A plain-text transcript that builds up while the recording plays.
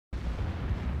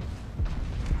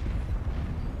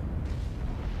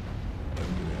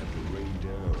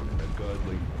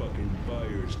godly fucking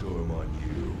firestorm on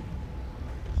you.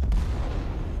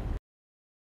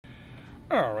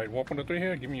 Alright, 1.3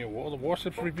 here, giving you a World of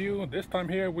Warships review. This time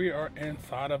here we are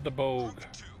inside of the Bogue.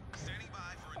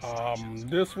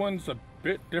 This one's a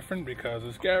bit different because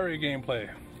it's carrier gameplay.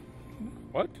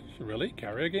 What? Really?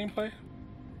 Carrier gameplay?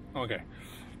 Okay.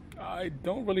 I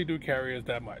don't really do carriers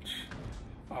that much.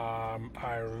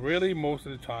 I really most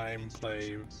of the time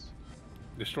play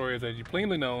destroyers, as you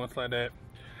plainly know, it's like that,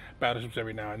 battleships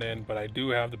every now and then, but I do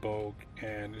have the Bogue,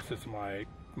 and it's just my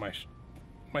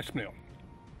SML.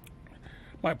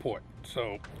 My port.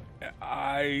 So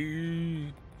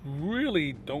I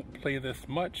really don't play this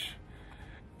much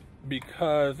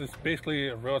because it's basically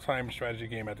a real-time strategy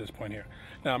game at this point here.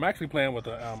 Now I'm actually playing with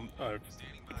a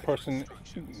person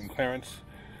in Clarence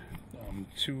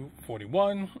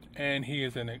 241, and he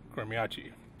is in a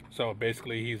Gramiachi. So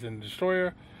basically he's in the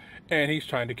destroyer and he's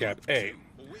trying to cap A.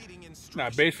 Now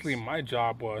basically my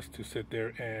job was to sit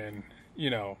there and,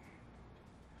 you know,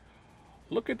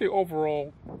 look at the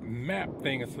overall map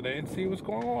thing today and see what's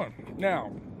going on.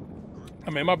 Now,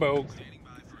 I'm in my Bogue,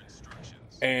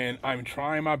 and I'm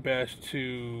trying my best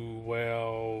to,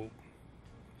 well,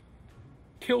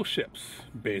 kill ships,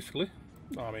 basically.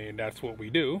 I mean, that's what we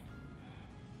do.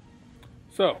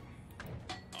 So,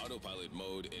 autopilot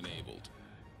mode enabled.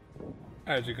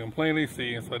 As you can plainly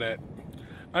see, so that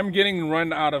I'm getting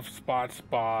run out of spots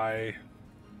by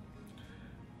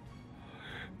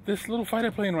this little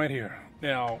fighter plane right here.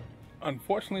 Now,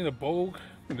 unfortunately, the Bogue,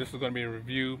 and this is going to be a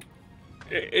review,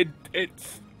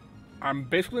 I'm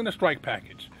basically in a strike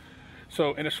package.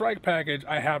 So in a strike package,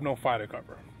 I have no fighter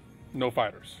cover, no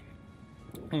fighters.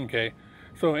 Okay,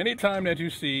 so anytime that you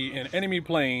see an enemy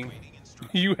plane,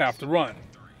 you have to run.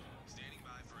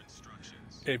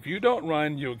 If you don't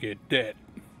run, you'll get dead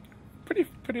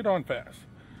pretty darn fast.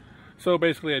 So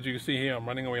basically, as you can see here, I'm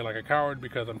running away like a coward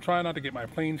because I'm trying not to get my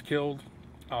planes killed.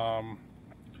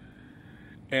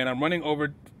 And I'm running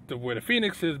over to where the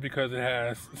Phoenix is because it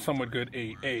has somewhat good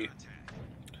AA.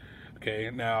 Okay,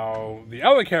 now the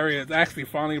other carrier is actually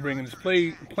finally bringing his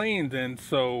planes in,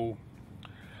 so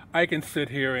I can sit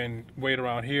here and wait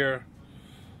around here.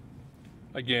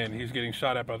 Again, he's getting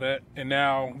shot at by that, and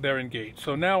now they're engaged.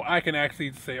 So now I can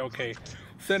actually say, okay,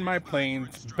 send my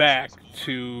planes back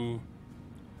to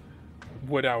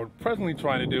what I was presently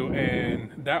trying to do, and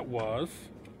that was,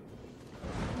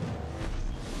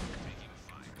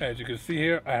 as you can see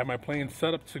here, I have my plane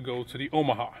set up to go to the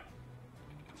Omaha.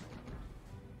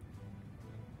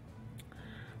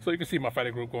 So you can see my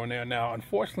fighter group going there. Now,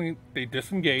 unfortunately, they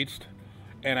disengaged,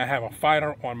 and I have a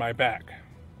fighter on my back.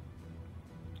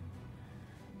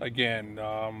 Again,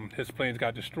 his planes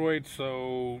got destroyed,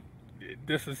 so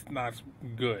this is not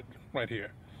good right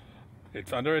here.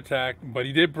 It's under attack, but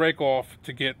he did break off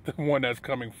to get the one that's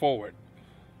coming forward.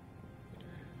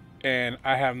 And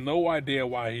I have no idea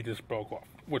why he just broke off,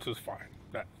 which is fine.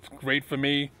 That's great for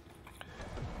me.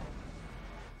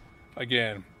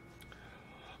 Again,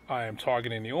 I am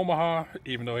targeting the Omaha,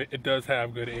 even though it does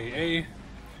have good AA.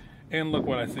 And look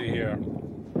what I see here.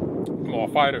 More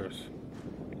fighters.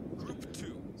 Group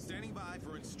 2, standing by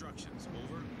for instructions.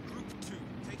 Over. Group 2,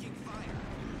 taking fire.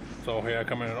 So here I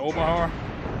come in an Omaha.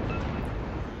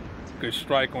 Good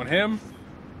strike on him.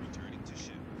 Returning to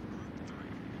ship. Group 3,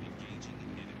 engaging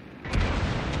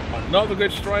enemy. Another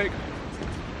good strike.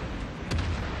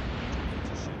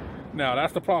 Now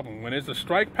that's the problem. When it's a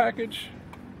strike package,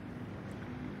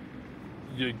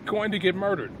 you're going to get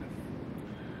murdered.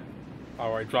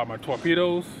 Alright, drop my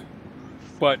torpedoes,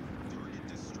 but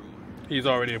he's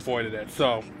already avoided that.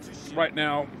 So right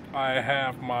now I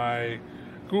have my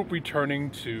group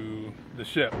returning to the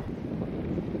ship.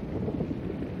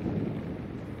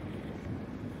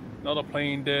 Another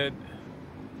plane dead.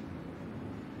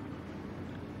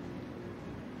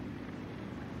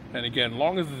 And again,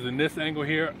 long as it's in this angle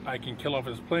here, I can kill off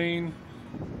his plane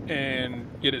and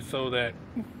get it so that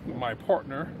my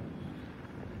partner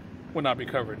will not be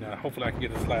covered. Now, hopefully I can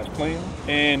get this last plane,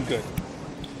 and good.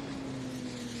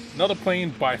 Another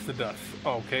plane bites the dust.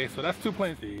 Okay, so that's two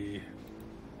planes. The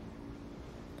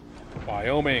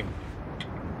Wyoming.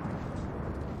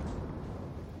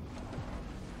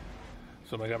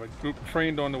 So I got my group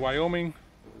trained on the Wyoming.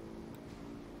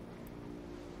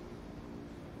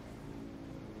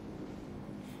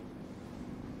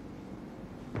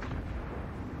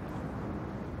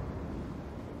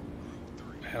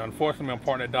 And unfortunately, my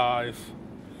partner dies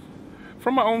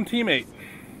from my own teammate.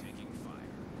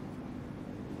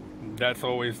 That's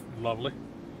always lovely.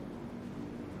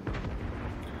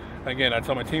 Again, I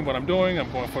tell my team what I'm doing. I'm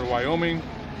going for Wyoming.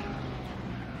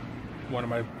 One of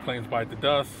my planes bite the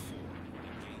dust.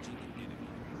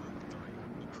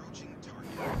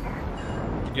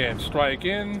 Again, strike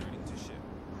in. To ship.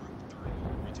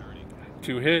 Group 3 returning.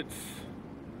 2 hits.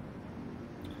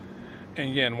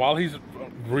 And again, while he's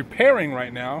repairing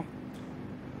right now,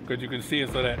 because you can see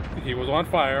so that he was on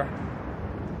fire.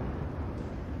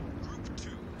 Group 2,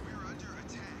 we're under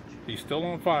attack. He's still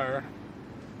on fire.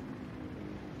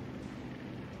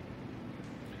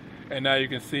 And now you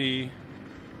can see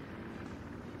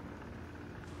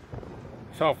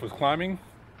his health was climbing.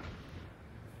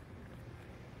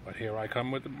 But here I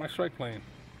come with my strike plane.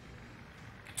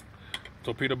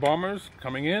 Torpedo bombers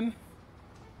coming in.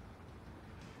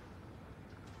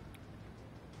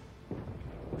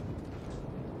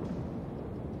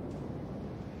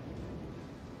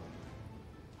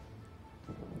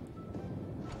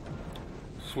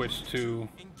 Switch to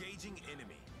Engaging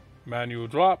enemy. manual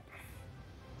drop.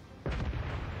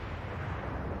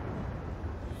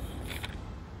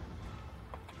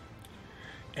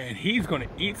 And he's going to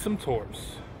eat some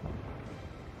torps.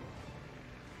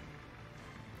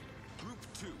 Group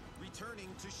 2 returning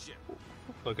to ship.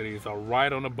 Look at these, are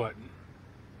right on the button.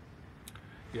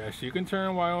 Yes, you can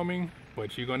turn Wyoming,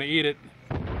 but you're going to eat it.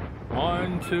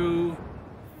 1, 2,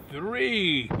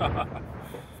 3.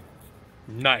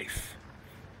 Nice.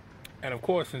 And of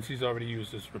course, since he's already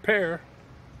used this repair,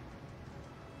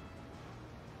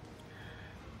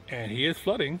 and he is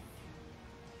flooding,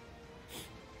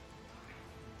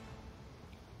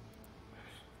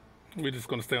 we're just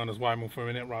going to stay on this Y move for a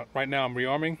minute. Right now, I'm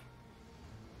rearming.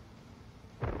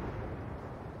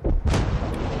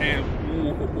 And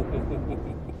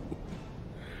ooh,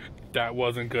 that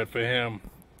wasn't good for him.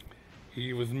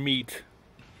 He was meat.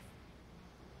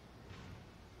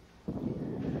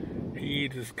 He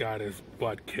just got his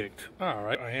butt kicked. All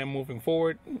right, I am moving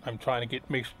forward. I'm trying to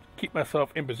keep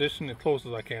myself in position as close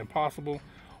as I can possible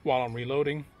while I'm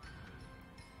reloading.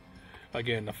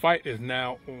 Again, the fight is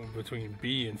now between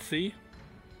B and C.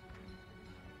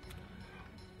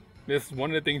 This is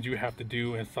one of the things you have to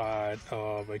do inside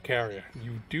of a carrier.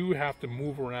 You do have to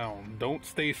move around. Don't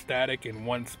stay static in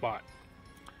one spot.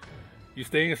 You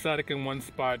staying static in one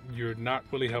spot, you're not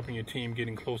really helping your team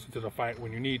getting closer to the fight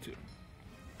when you need to.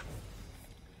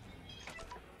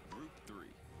 Group 3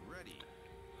 ready.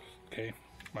 Okay,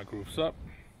 my group's up.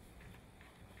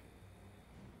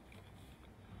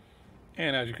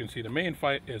 And as you can see, the main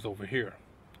fight is over here.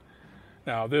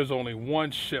 Now, there's only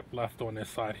one ship left on this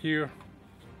side here.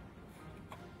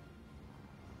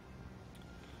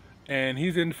 And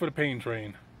he's in for the pain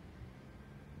train.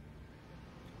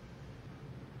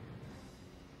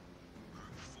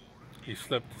 He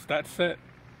slipped his stat set.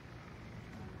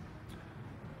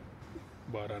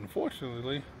 But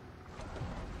unfortunately,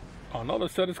 another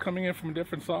set is coming in from a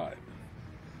different side.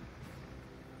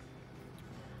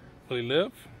 Will he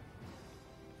live?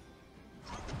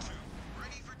 Group 2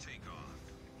 ready for takeoff.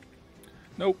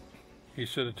 Nope. He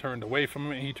should have turned away from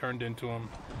him, and he turned into him.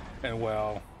 And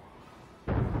well,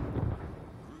 Group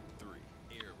 3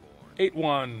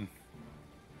 airborne. 8-1.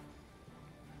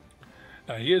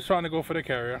 Now he is trying to go for the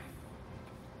carrier.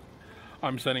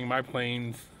 I'm sending my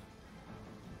planes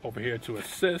over here to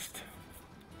assist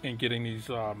in getting these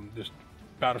this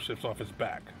battleships off his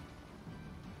back.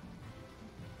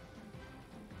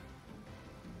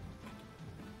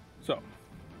 So,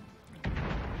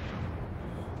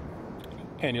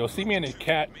 and you'll see me in the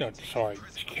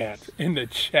in the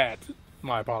chat,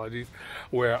 my apologies,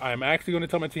 where I'm actually going to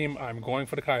tell my team I'm going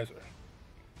for the Kaiser.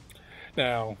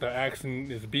 Now, the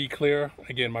action is B clear.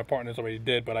 Again, my partner's already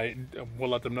dead, but I will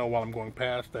let them know while I'm going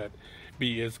past that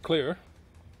B is clear.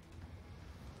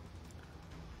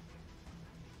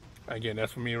 Again,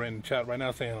 that's for me right in the chat right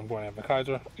now saying I'm going to have the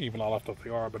Kaiser, even though I left off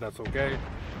the R, but that's okay.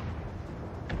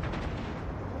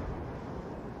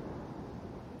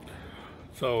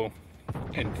 So,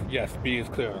 and yes, B is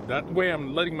clear. That way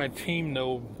I'm letting my team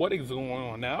know what is going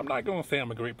on. Now, I'm not going to say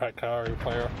I'm a great carrier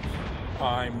player.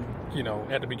 I'm, you know,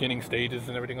 at the beginning stages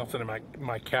and everything else, and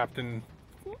my captain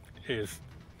is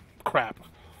crap.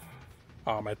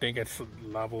 I think it's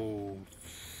level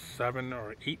 7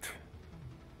 or 8.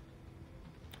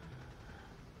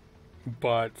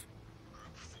 But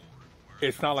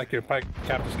it's not like your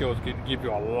captain skills give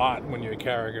you a lot when you're a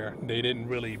carrier. They didn't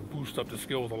really boost up the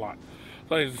skills a lot.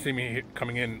 So as you see me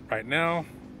coming in right now.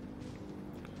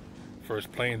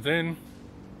 First plane's in.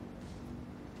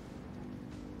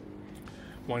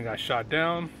 One got shot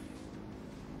down.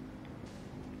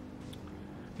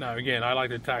 Now again, I like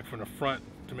to attack from the front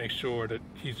to make sure that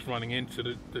he's running into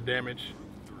the damage.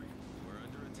 Group 3 we're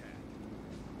under attack.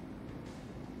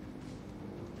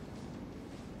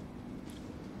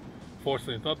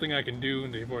 Fortunately, there's nothing I can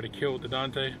do. They've already killed the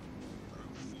Dante. Group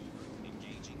 4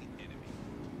 engaging enemy.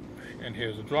 And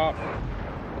here's a drop.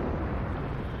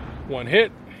 One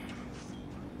hit.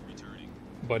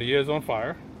 But he is on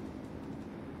fire.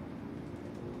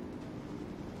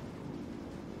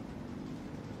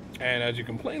 And as you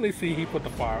can plainly see, he put the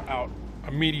fire out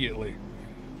immediately.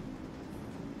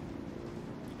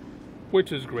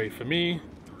 Which is great for me.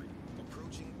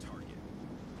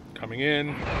 Coming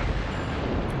in.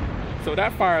 So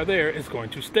that fire there is going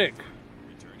to stick.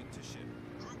 Returning to ship.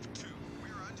 Group 2, we're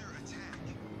under attack.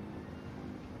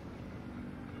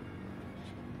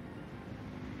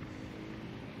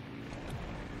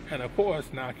 And of course,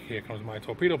 now here comes my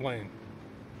torpedo plane.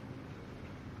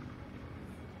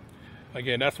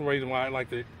 Again, that's the reason why I like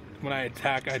to, when I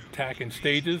attack in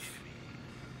stages.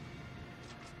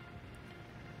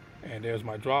 And there's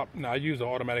my drop. Now I use the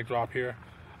automatic drop here.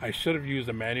 I should have used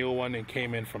a manual one and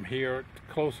came in from here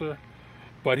closer.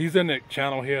 But he's in the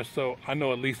channel here, so I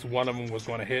know at least one of them was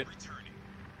going to hit.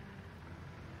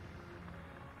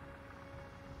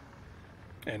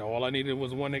 And all I needed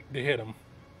was one to hit him.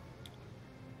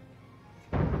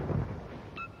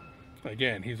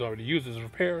 Again, he's already used his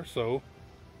repair, so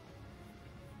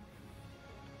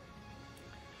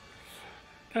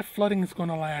that flooding is going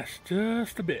to last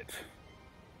just a bit.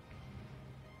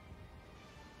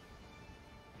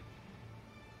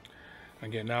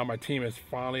 Again, now my team is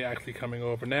finally actually coming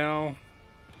over now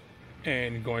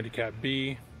and going to Cap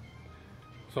B.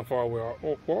 So far, we're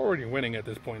already winning at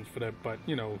this point for that, but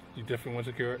you know, you definitely want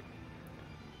to secure it.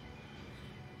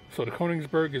 So the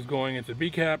Königsberg is going into B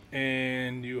Cap,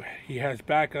 and he has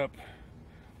backup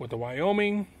with the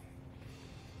Wyoming,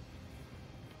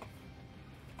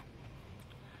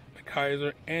 the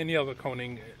Kaiser, and the other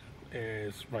König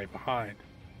is right behind.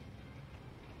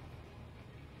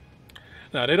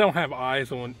 Now they don't have eyes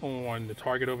on the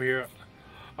target over here.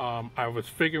 I was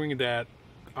figuring that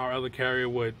our other carrier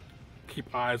would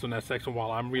keep eyes on that section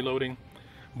while I'm reloading,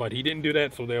 but he didn't do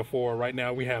that, so therefore right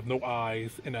now we have no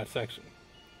eyes in that section.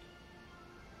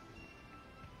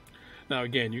 Now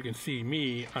again, you can see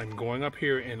me, I'm going up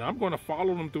here and I'm going to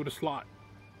follow them through the slot.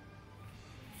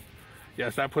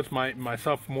 Yes, that puts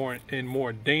myself in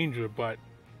more danger, but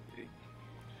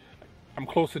I'm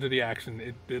closer to the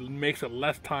action. It makes it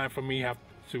less time for me have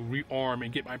to rearm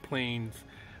and get my planes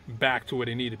back to where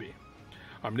they need to be.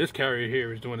 This carrier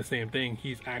here is doing the same thing.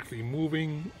 He's actually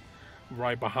moving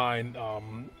right behind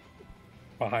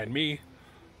behind me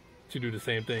to do the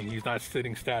same thing. He's not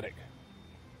sitting static.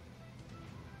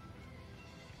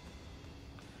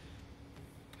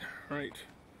 All right.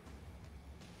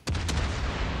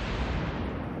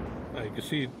 Now you can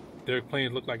see their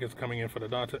planes look like it's coming in for the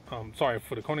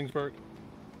for the Königsberg.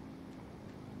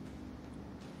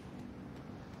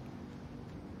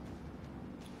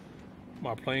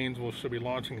 My planes should be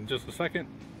launching in just a second.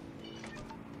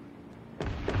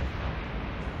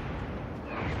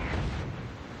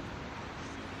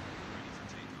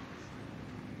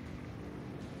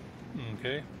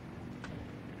 Okay.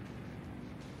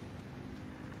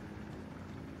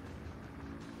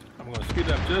 I'm going to speed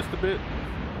up just a bit.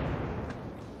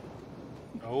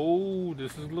 Oh,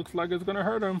 looks like it's going to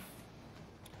hurt him.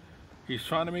 He's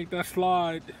trying to make that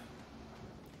slide.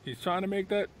 He's trying to make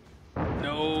that.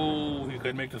 No, he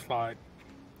couldn't make the slide.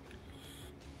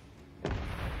 Group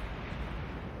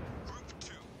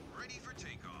 2, ready for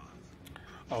takeoff.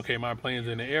 Okay, my plane's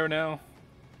in the air now.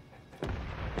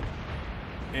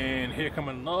 And here come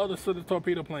another set of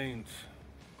torpedo planes.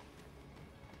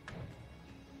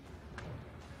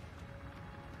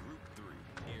 Group 3,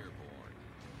 airborne.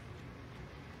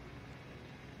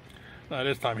 Now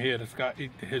this time here, this guy,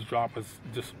 his drop was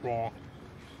just wrong.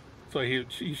 So he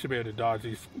should be able to dodge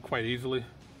these quite easily.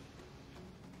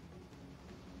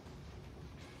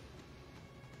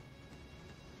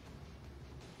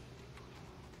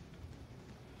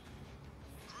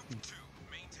 Group 2,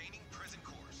 maintaining present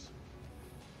course.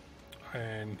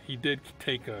 And he did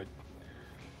take a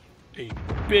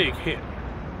big hit.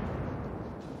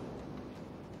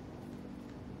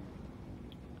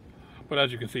 But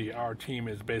as you can see, our team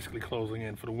is basically closing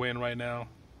in for the win right now.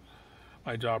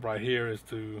 My job right here is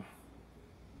to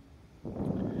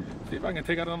see if I can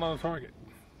take out another target.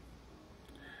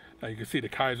 Now you can see the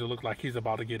Kaiser look like he's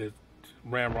about to get his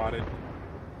ramrodded.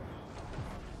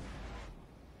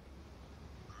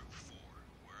 Group 4,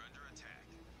 we're under attack.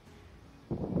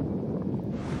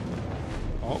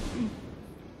 Oh.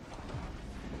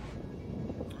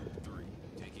 Group 3,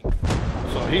 taking.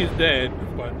 So he's dead,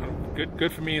 but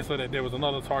good for me, so that there was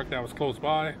another target that was close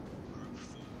by. Group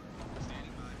 4,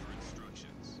 standing by for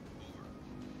instructions. Over.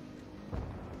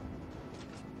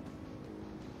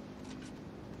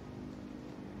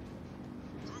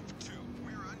 Group 2,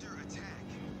 we're under attack.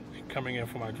 coming in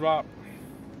for my drop.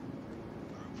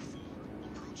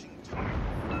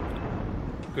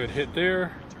 Good hit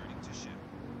there.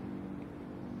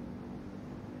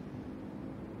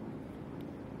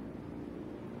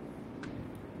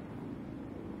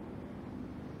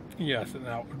 Yes, and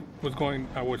I was trying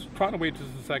to wait just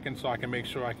a second so I can make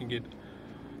sure I can get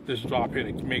this drop hit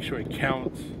and make sure it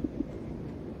counts.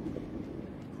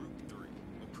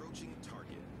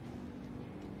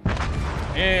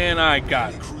 And I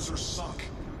got it.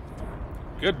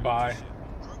 Goodbye.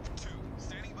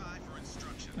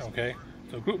 Okay,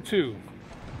 so Group 2.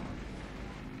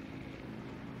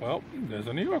 Well, there's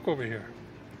a New York over here.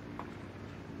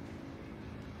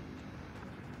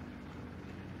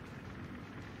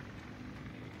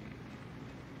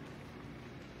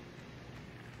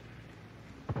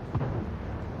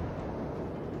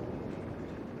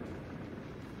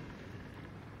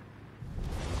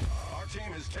 Our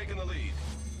team has taken the lead.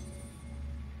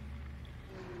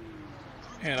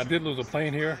 And I did lose a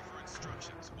plane here.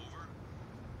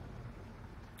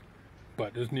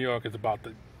 But this New York is about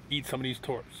to eat some of these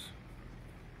torps.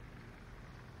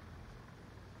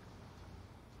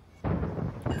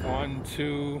 1,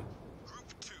 2.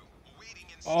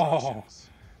 Oh,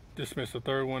 dismissed the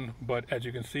third one, but as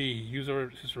you can see, he used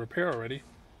his repair already.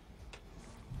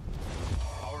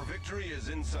 Our victory is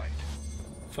in sight.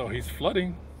 So he's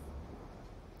flooding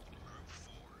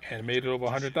and made it over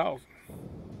 100,000.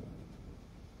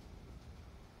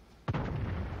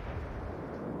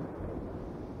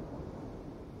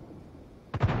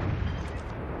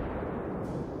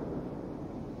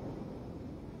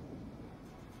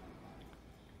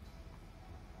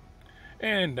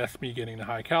 And that's me getting the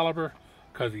high caliber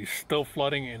because he's still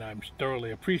flooding, and I'm thoroughly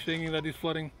appreciating that he's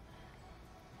flooding.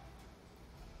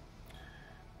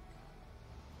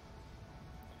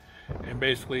 And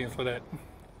basically, so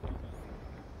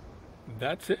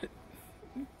that's it.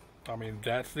 I mean,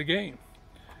 that's the game.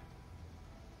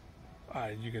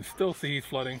 You can still see he's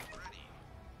flooding.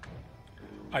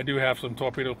 I do have some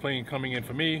torpedo plane coming in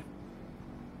for me.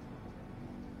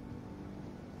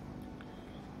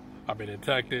 I've been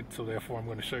detected, so therefore I'm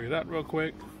going to show you that real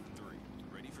quick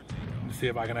to see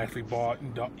if I can actually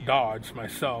dodge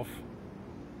myself.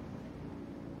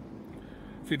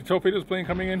 See the torpedoes plane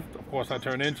coming in? Of course I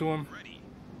turn into him.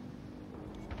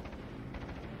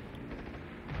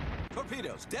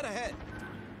 Torpedoes, dead ahead.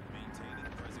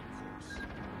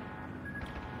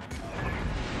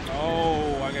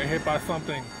 Oh, I got hit by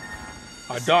something.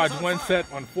 I dodged one set,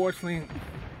 unfortunately.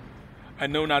 I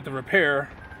know not to repair,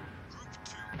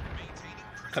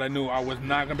 because I knew I was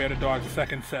not going to be able to dodge the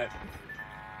second set.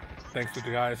 Thanks to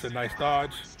the guy that said nice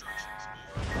dodge.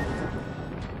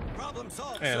 Problem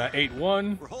solved, And I sir. ate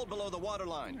one, We're hold below the water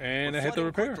line. and We're I hit the flooding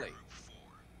repair. quickly.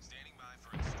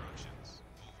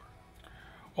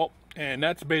 Oh, and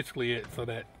that's basically it. So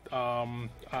that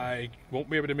I won't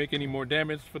be able to make any more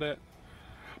damage for that.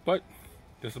 But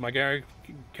this is my carry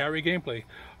gameplay.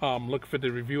 Look for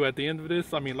the review at the end of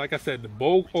this. I mean, like I said, the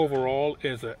Bogue overall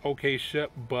is an okay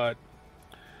ship, but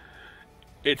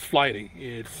it's flighty.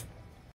 It's